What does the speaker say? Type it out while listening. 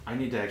I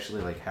need to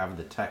actually have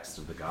the text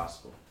of the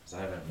gospel.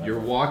 You're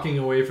walking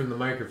away from the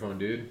microphone,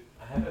 dude.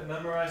 I haven't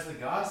memorized the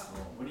gospel.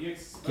 What do you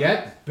expect?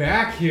 Get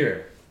back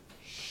here.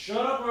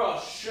 Shut up or I'll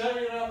shut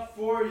it up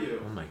for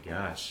you. Oh my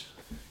gosh.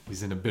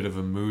 He's in a bit of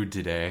a mood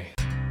today.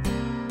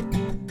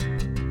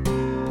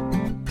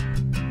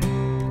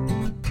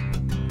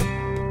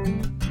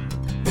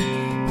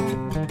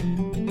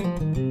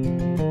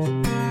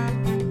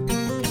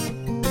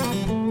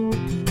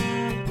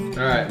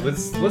 Alright,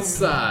 let's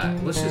just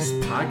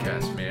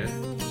podcast, man.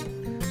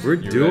 We're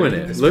doing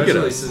it. Look at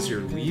us. Since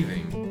you're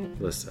leaving.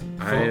 Listen,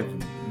 I have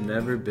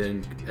never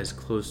been as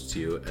close to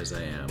you as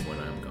I am when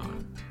I'm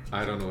gone.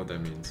 I don't know what that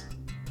means.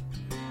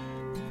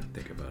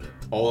 Think about it.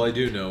 All I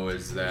do know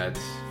is that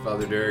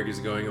Father Derek is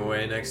going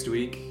away next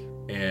week,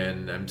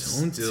 and I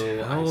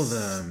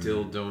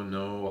still don't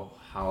know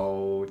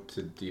how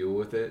to deal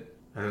with it.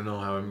 I don't know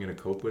how I'm going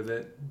to cope with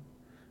it.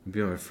 It'll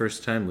be my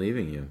first time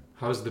leaving you.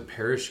 How's the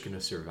parish going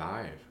to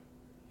survive?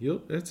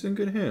 It's in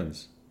good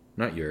hands.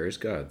 Not yours,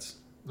 God's.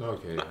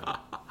 Okay.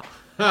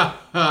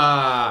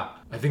 I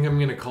think I'm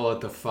going to call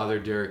it the Father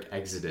Derek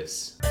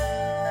Exodus.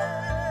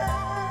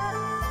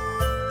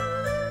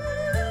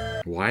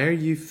 Why are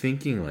you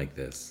thinking like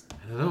this?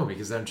 I don't know,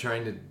 because I'm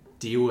trying to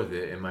deal with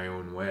it in my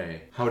own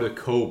way. How to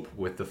cope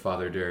with the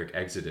Father Derek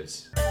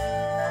Exodus.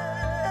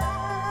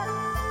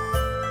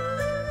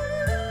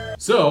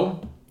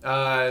 So,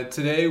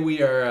 today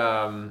we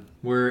are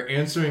we're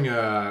answering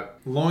a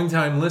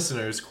longtime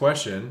listener's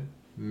question.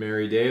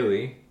 Mary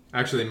Daly,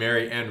 actually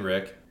Mary and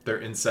Rick, they're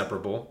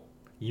inseparable,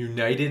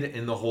 united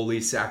in the holy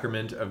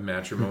sacrament of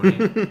matrimony.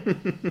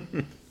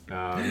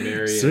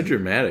 Mary, so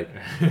dramatic.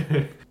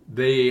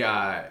 They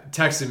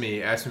texted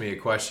me, asked me a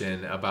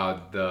question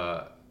about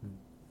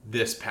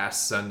this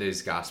past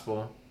Sunday's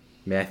gospel.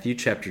 Matthew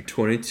chapter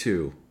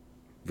 22,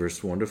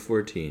 verse 1 to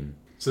 14.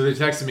 So they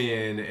texted me,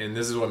 and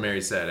this is what Mary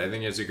said. I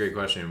think it's a great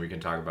question we can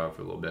talk about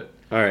for a little bit.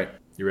 All right.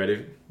 You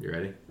ready? You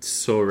ready?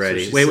 So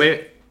ready. So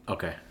wait.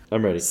 Okay,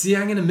 I'm ready. See,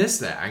 I'm going to miss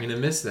that. I'm going to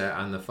miss that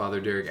on the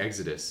Father Derek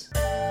Exodus.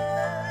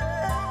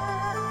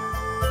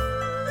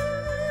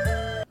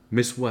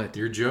 Miss what?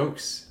 Your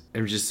jokes.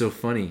 I'm just so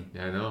funny.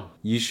 Yeah, I know.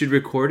 You should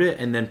record it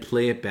and then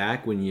play it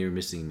back when you're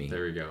missing me.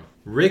 There we go.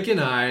 Rick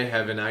and I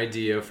have an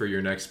idea for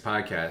your next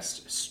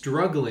podcast,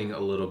 struggling a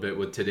little bit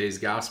with today's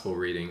gospel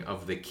reading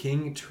of the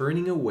king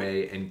turning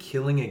away and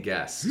killing a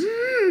guest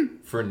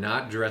for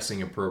not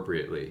dressing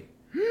appropriately.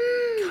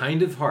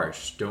 Kind of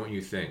harsh, don't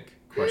you think?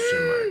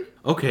 Question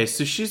mark. Okay,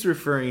 so she's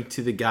referring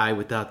to the guy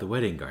without the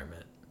wedding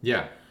garment.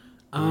 Yeah.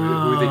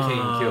 Who the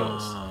king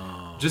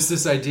kills. Just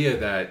this idea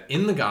that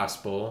in the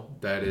gospel,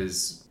 that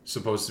is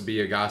supposed to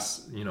be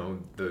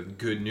the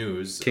good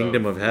news.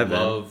 Kingdom of heaven.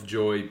 Love,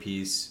 joy,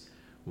 peace.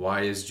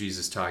 Why is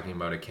Jesus talking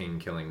about a king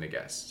killing the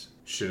guest?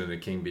 Shouldn't the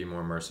king be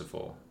more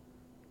merciful?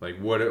 Like,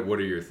 what are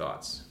your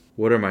thoughts?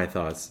 What are my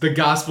thoughts? The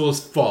gospel is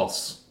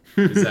false.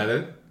 Is that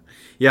it?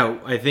 Yeah,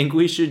 I think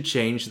we should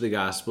change the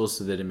gospel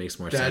so that it makes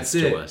more sense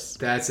to us.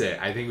 That's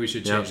it. I think we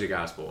should change the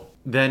gospel.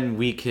 Then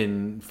we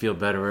can feel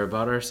better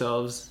about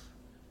ourselves.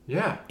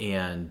 Yeah.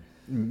 And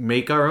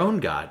make our own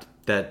God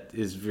that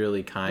is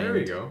really kind. There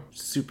we go.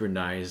 Super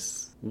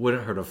nice.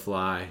 Wouldn't hurt a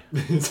fly.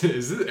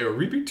 Are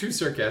we being too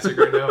sarcastic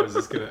right now? Is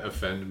this going to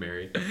offend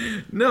Mary?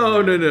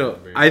 No.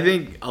 I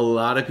think a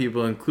lot of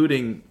people,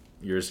 including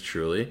yours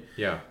truly,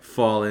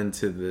 fall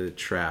into the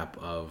trap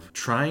of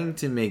trying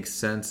to make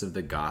sense of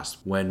the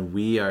gospel when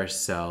we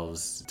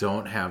ourselves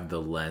don't have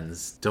the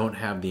lens, don't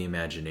have the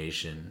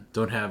imagination,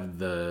 don't have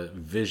the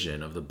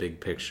vision of the big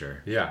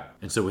picture. Yeah.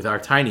 And so with our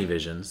tiny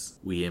visions,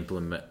 we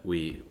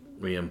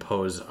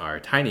impose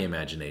our tiny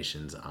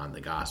imaginations on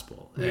the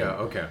gospel. And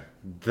okay.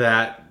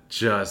 That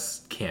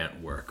just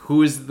can't work.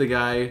 Who is the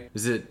guy?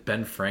 Is it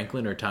Ben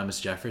Franklin or Thomas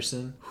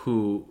Jefferson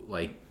who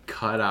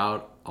cut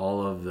out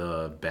all of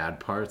the bad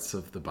parts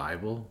of the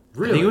Bible?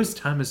 Really? I think it was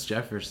Thomas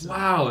Jefferson.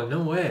 Wow, no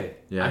way.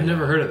 Yeah, I've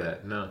never heard of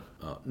that. No.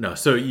 No.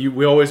 So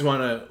we always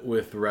want to,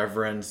 with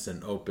reverence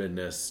and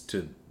openness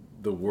to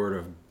the Word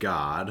of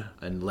God,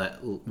 and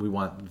we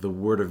want the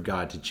Word of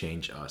God to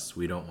change us.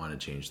 We don't want to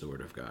change the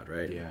Word of God,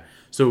 right? Yeah.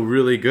 So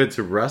really good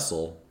to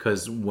wrestle,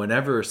 because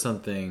whenever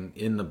something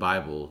in the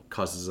Bible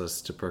causes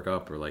us to perk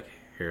up, or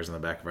hairs on the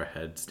back of our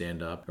head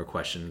stand up, or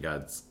question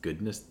God's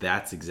goodness,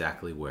 that's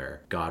exactly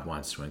where God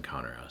wants to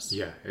encounter us.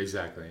 Yeah,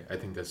 exactly. I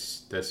think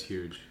that's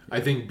huge. I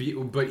think,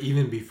 but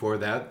even before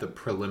that, the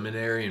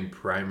preliminary and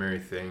primary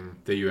thing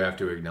that you have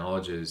to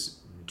acknowledge is,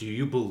 do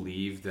you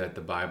believe that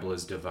the Bible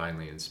is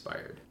divinely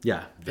inspired?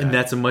 Yeah, and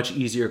that's a much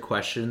easier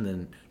question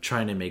than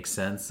trying to make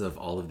sense of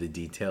all of the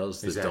details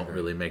that don't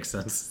really make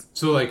sense.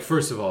 So,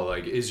 first of all,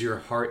 is your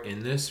heart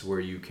in this where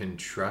you can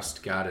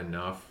trust God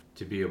enough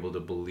to be able to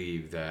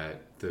believe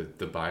that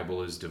the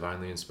Bible is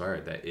divinely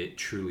inspired, that it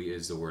truly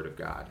is the Word of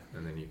God,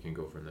 and then you can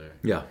go from there?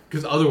 Yeah.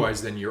 Because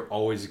otherwise, then you're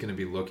always going to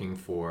be looking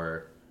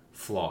for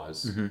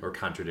flaws or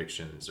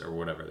contradictions or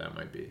whatever that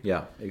might be.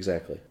 Yeah,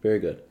 exactly. Very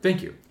good.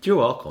 Thank you. You're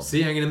welcome.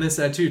 See, I'm going to miss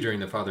that too during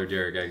the Father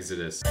Derek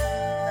Exodus.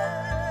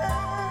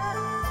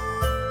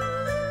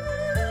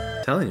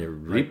 telling you,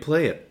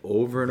 replay it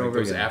over and Like over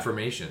those again.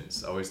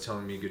 affirmations, always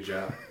telling me good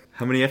job.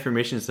 How many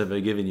affirmations have I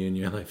given you in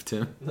your life,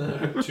 Tim?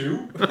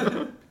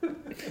 2?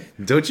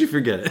 Don't you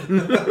forget it.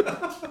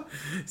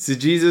 So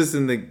Jesus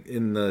in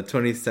the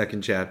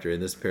 22nd chapter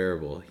in this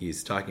parable,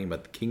 he's talking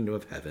about the kingdom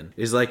of heaven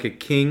is like a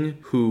king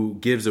who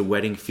gives a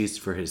wedding feast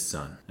for his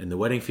son. And the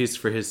wedding feast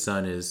for his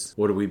son is,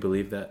 what do we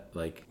believe that?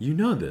 Like, you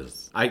know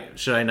this.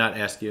 Should I not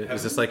ask you?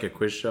 Is this like a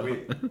quiz show?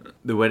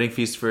 The wedding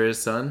feast for his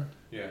son?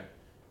 Yeah.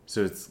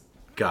 So it's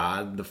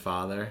God the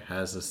Father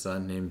has a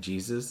son named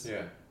Jesus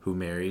who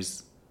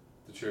marries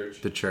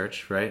the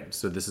church, right?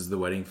 So this is the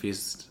wedding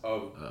feast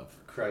of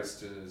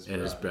Christ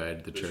and his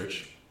bride, the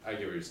church. I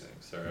get what you're saying.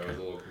 Sorry, I was a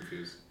little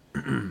confused.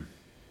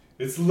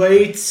 It's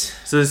late.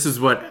 So this is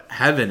what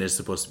heaven is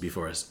supposed to be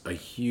for us, a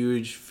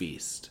huge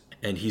feast.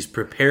 And he's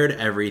prepared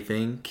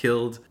everything,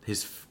 killed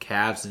his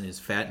calves and his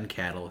fattened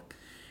cattle.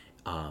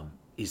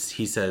 He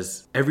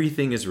says,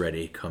 everything is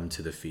ready, come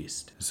to the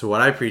feast. So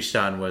what I preached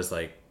on was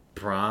like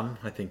prom.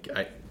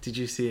 Did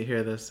you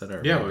hear this? I don't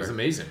remember. Yeah, it was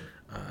amazing.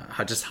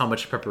 How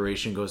much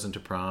preparation goes into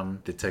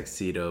prom, the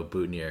tuxedo,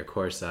 boutonniere,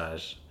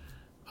 corsage,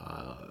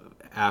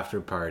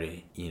 after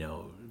party,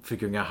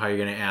 figuring out how you're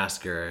going to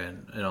ask her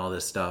and all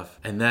this stuff.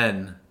 And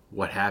then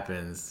what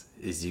happens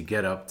is you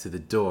get up to the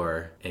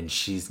door and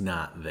she's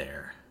not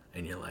there.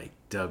 And you're like,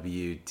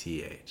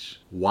 WTH.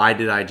 Why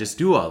did I just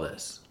do all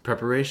this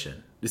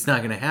preparation? It's not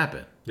going to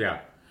happen.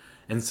 Yeah.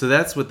 And so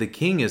that's what the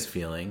king is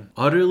feeling,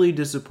 utterly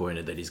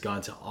disappointed that he's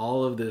gone to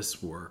all of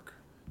this work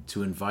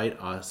to invite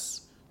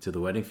us to the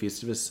wedding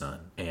feast of his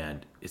son.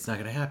 And it's not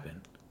going to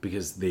happen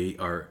because they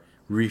are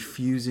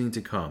refusing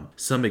to come.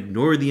 Some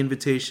ignored the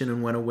invitation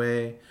and went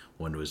away.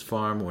 One to his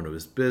farm, one to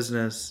his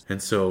business.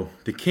 And so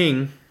the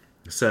king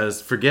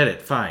says, forget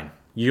it, fine.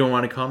 You don't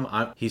want to come?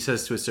 He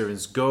says to his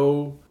servants,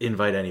 go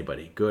invite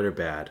anybody, good or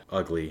bad,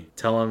 ugly.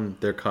 Tell them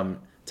they're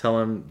come. Tell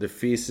them the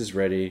feast is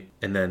ready.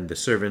 And then the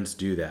servants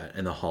do that,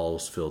 and the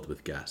hall's filled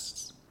with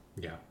guests.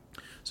 Yeah.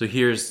 So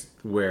here's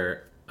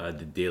where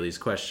the daily's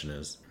question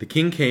is. The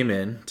king came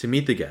in to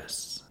meet the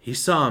guests. He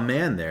saw a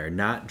man there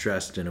not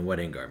dressed in a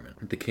wedding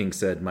garment. The king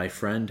said, my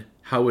friend,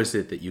 how is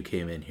it that you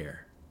came in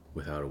here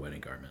without a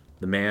wedding garment?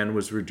 The man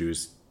was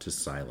reduced to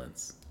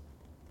silence.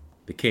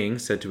 The king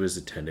said to his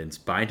attendants,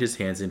 bind his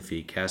hands and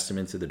feet, cast him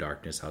into the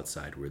darkness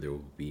outside where there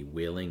will be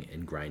wailing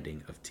and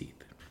grinding of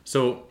teeth.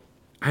 So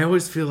I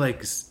always feel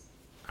like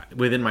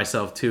within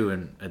myself too,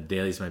 and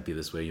Daly's might be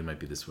this way, you might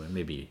be this way.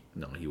 Maybe,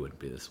 no, he wouldn't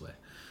be this way.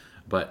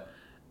 But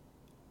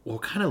we're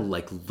kind of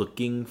like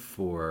looking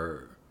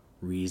for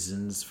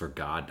reasons for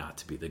God not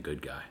to be the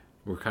good guy.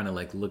 We're kind of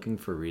like looking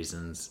for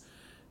reasons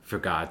for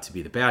God to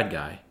be the bad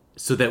guy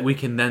so that we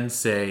can then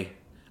say,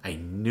 I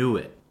knew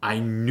it. I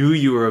knew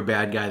you were a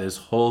bad guy this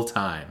whole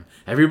time.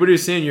 Everybody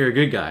was saying you're a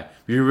good guy,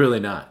 but you're really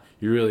not.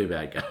 You're really a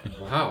bad guy.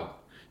 Wow.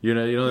 You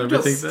don't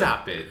ever think that?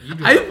 Stop it.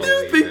 I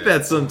do think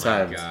that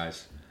sometimes. Oh my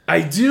gosh.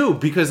 I do,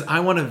 because I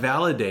want to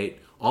validate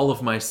all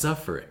of my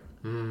suffering.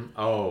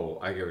 Oh,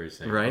 I get what you're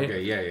saying. Right?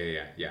 Okay,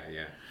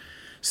 yeah.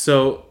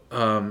 So,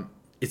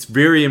 it's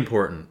very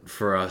important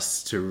for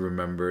us to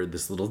remember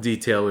this little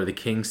detail where the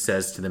king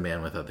says to the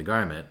man without the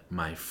garment,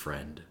 my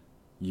friend,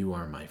 you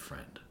are my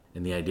friend.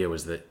 And the idea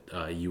was that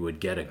you would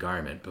get a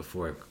garment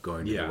before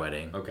going to the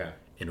wedding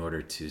in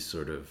order to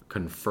sort of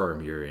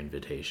confirm your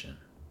invitation.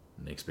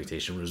 And the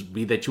expectation would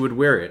be that you would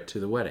wear it to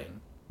the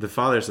wedding. The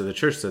fathers of the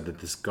church said that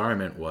this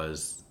garment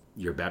was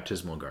your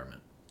baptismal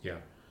garment. Yeah.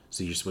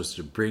 So you're supposed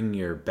to bring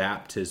your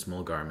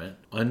baptismal garment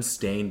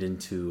unstained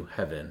into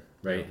heaven,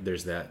 right? Yeah.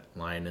 There's that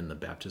line in the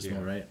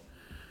baptismal, right?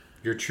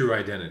 Your true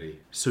identity.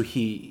 So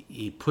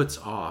he puts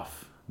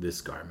off this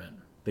garment.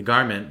 The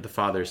garment, the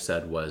father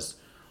said, was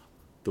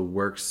the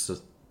works,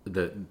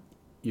 the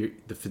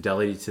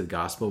fidelity to the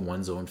gospel,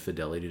 one's own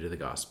fidelity to the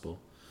gospel,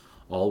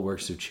 all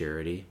works of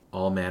charity,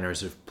 all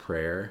manners of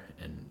prayer,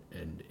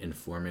 and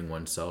informing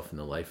oneself in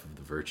the life of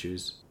the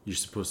virtues. You're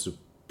supposed to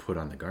put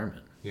on the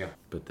garment. Yeah.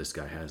 But this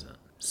guy hasn't.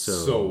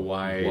 So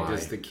why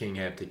does the king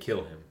have to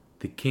kill him?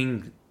 The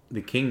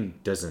king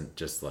doesn't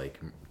just like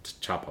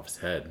chop off his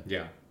head.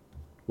 Yeah.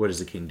 What does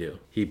the king do?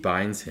 He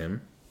binds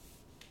him,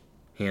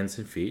 hands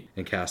and feet,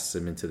 and casts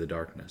him into the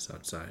darkness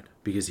outside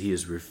because he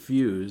has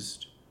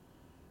refused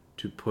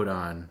to put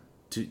on.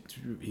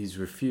 He's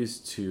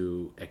refused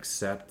to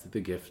accept the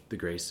gift, the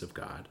grace of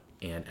God,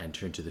 and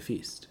enter into the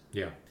feast.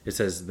 Yeah. It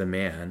says the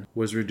man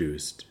was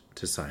reduced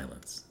to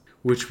silence,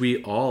 which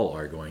we all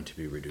are going to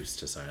be reduced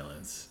to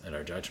silence at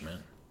our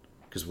judgment,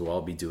 because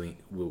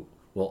we'll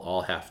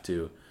all have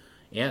to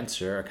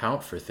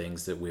account for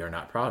things that we are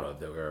not proud of,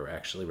 that we're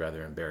actually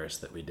rather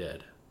embarrassed that we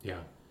did.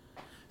 Yeah.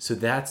 So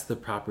that's the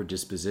proper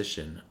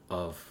disposition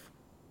of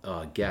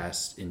a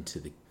guest into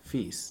the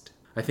feast.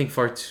 I think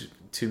far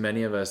too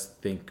many of us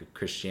think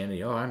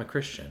Christianity, I'm a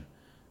Christian,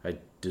 I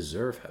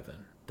deserve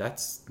heaven.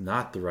 That's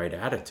not the right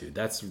attitude.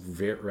 That's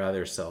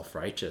rather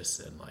self-righteous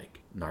and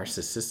like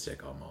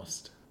narcissistic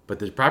almost. But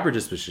the proper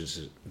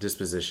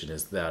disposition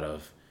is that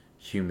of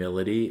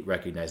humility,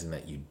 recognizing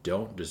that you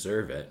don't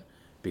deserve it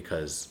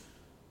because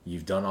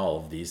you've done all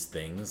of these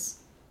things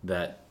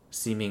that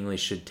seemingly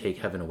should take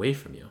heaven away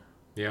from you.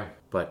 Yeah.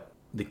 But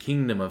the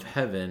kingdom of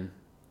heaven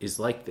is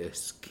like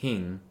this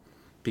king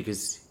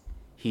because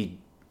he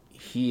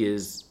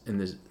is in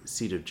the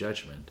seat of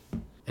judgment.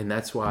 And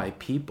that's why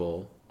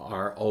people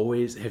are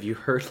always, have you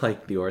heard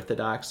like the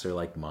Orthodox or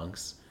like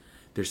monks?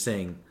 They're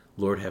saying,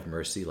 Lord have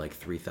mercy like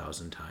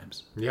 3,000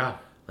 times. Yeah.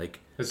 Like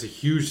that's a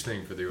huge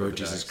thing for the Lord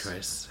Orthodox. Jesus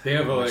Christ. They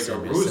have a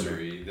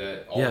rosary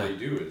that all they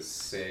do is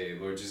say,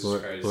 Lord Jesus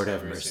Christ, Lord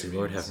have mercy,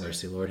 Lord have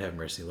mercy, Lord have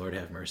mercy, Lord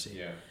have mercy.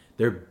 Yeah.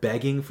 They're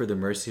begging for the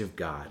mercy of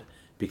God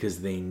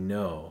because they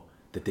know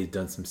that they've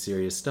done some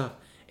serious stuff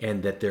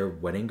and that their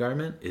wedding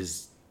garment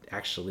is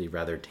actually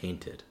rather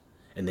tainted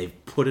and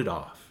they've put it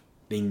off.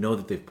 They know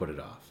that they've put it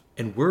off.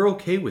 And we're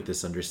okay with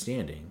this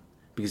understanding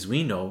because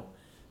we know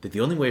that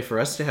the only way for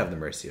us to have the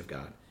mercy of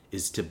God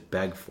is to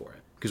beg for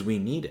it because we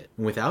need it.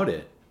 And without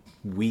it,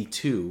 we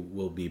too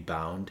will be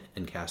bound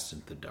and cast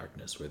into the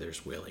darkness where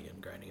there's wailing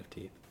and grinding of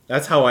teeth.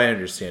 That's how I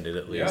understand it,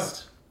 at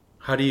least. Yeah.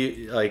 How do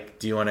you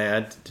do you want to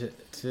add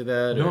to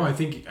that? No, I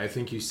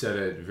think you said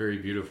it very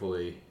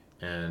beautifully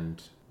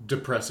and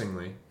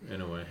depressingly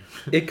in a way.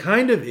 It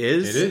kind of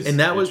is. It is. And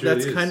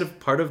that's kind of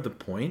part of the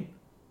point,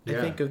 yeah.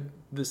 I think, of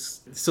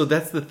this. So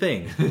that's the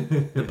thing.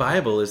 The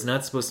Bible is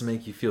not supposed to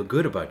make you feel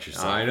good about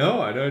yourself. I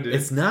know, dude.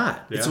 It's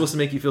not. Yeah. It's supposed to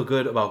make you feel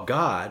good about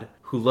God,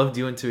 who loved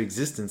you into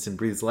existence and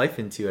breathes life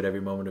into you at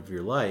every moment of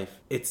your life.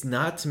 It's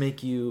not to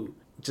make you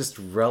just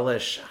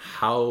relish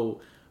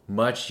how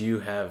much you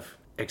have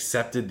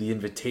accepted the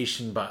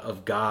invitation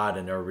of God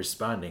and are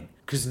responding.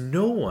 Because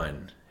no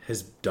one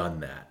has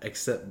done that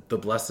except the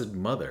Blessed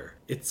Mother.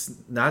 It's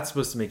not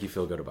supposed to make you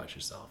feel good about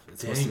yourself.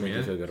 It's supposed to make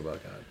you feel good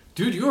about God.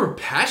 Dude, you are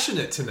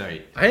passionate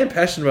tonight. I am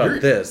passionate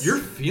about this. You're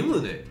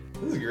feeling it.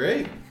 This is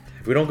great.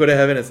 If we don't go to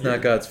heaven, it's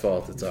not God's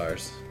fault. It's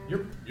ours.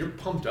 You're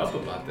pumped up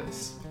about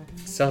this.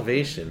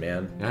 Salvation,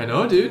 man. I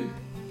know, dude.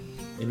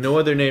 In no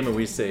other name are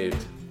we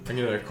saved. I'm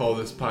going to call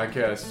this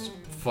podcast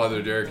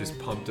Father Derek is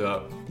Pumped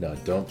Up. No,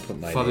 don't put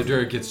my Father name.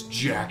 Derek gets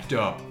jacked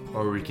up.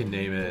 Or we can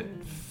name it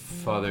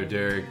Father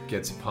Derek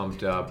gets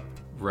pumped up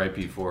right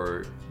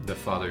before the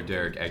Father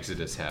Derek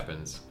Exodus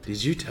happens.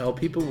 Did you tell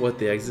people what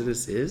the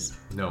Exodus is?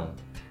 No.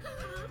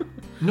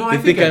 No, I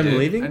think I'm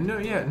leaving?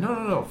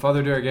 No.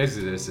 Father Derek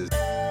Exodus is...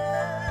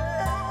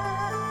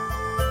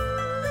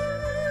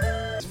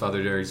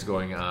 Father Derek's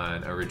going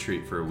on a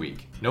retreat for a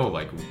week. No,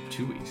 like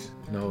 2 weeks.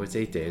 No, it's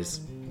 8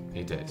 days.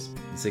 8 days.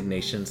 It's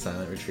Ignatian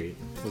Silent Retreat.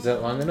 Was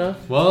that long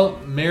enough? Well,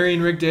 Mary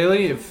and Rick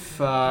Daly, if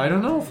I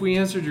don't know if we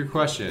answered your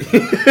question,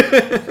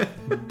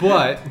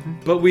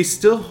 but we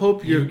still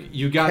hope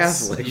you got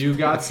Catholic. You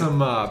got some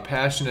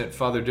passionate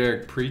Father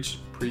Derek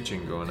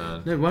preaching going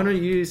on. No, why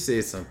don't you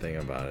say something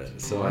about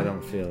it so I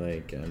don't feel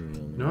like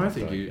I'm... No, I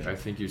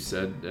think you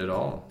said it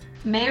all.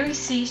 Mary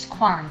Seat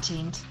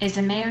Quarantined is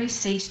a Mary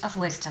Seat of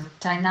Wisdom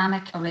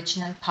dynamic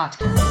original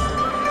podcast.